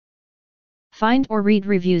Find or read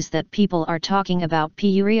reviews that people are talking about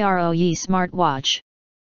PUREROyi smartwatch.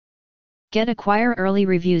 Acquire early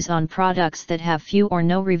reviews on products that have few or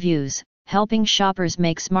no reviews, helping shoppers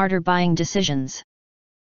make smarter buying decisions.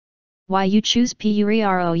 Why you choose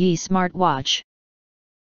PUREROyi smartwatch.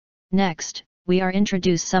 Next, we are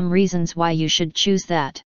introduce some reasons why you should choose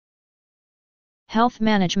that. Health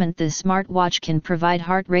management. This smartwatch can provide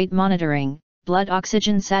heart rate monitoring, blood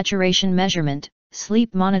oxygen saturation measurement,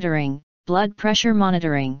 sleep monitoring, blood pressure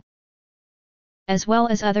monitoring, as well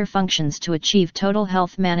as other functions to achieve total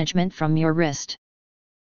health management from your wrist.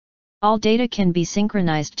 All data can be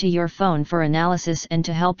synchronized to your phone for analysis and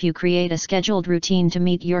to help you create a scheduled routine to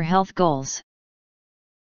meet your health goals.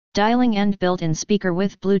 Dialing and built-in speaker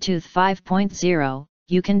with Bluetooth 5.0,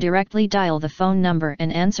 you can directly dial the phone number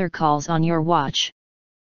and answer calls on your watch.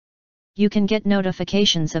 You can get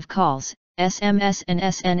notifications of calls, SMS and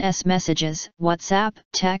SNS messages, WhatsApp,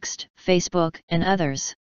 text, Facebook, and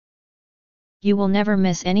others. You will never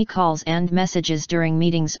miss any calls and messages during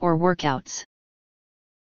meetings or workouts.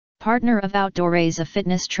 Partner of PUREROyi, a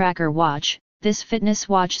fitness tracker watch. This fitness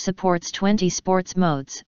watch supports 20 sports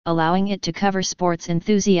modes, allowing it to cover sports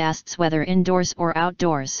enthusiasts whether indoors or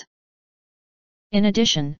outdoors. In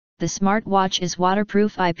addition, the smartwatch is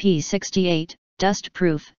waterproof IP68,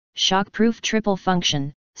 dustproof, shockproof triple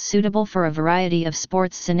function, suitable for a variety of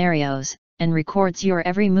sports scenarios, and records your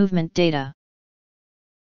every movement data.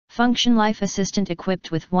 Function Life Assistant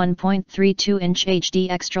equipped with 1.32-inch HD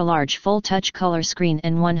extra-large full-touch color screen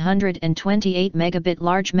and 128 megabit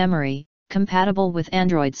large memory, compatible with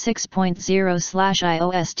Android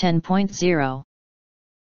 6.0/iOS 10.0.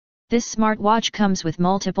 This smartwatch comes with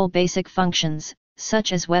multiple basic functions,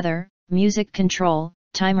 such as weather, music control,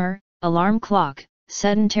 timer, alarm clock,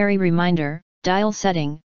 sedentary reminder, dial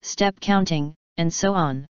setting, step counting, and so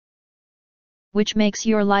on, which makes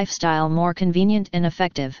your lifestyle more convenient and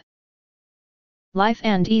effective. Life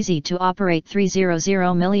and easy to operate.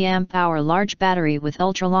 300 mAh large battery with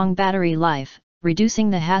ultra-long battery life,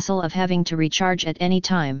 reducing the hassle of having to recharge at any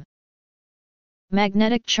time.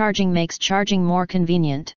 Magnetic charging makes charging more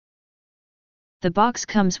convenient. The box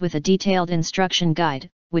comes with a detailed instruction guide,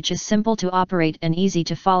 which is simple to operate and easy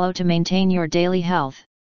to follow to maintain your daily health.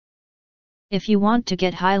 If you want to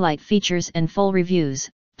get highlight features and full reviews,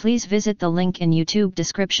 please visit the link in YouTube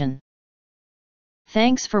description.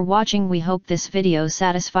 Thanks for watching. We hope this video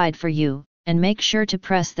satisfied for you, and make sure to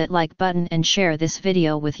press that like button and share this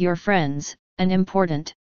video with your friends, and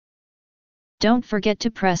important. Don't forget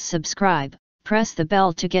to press subscribe, press the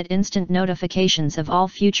bell to get instant notifications of all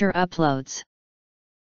future uploads.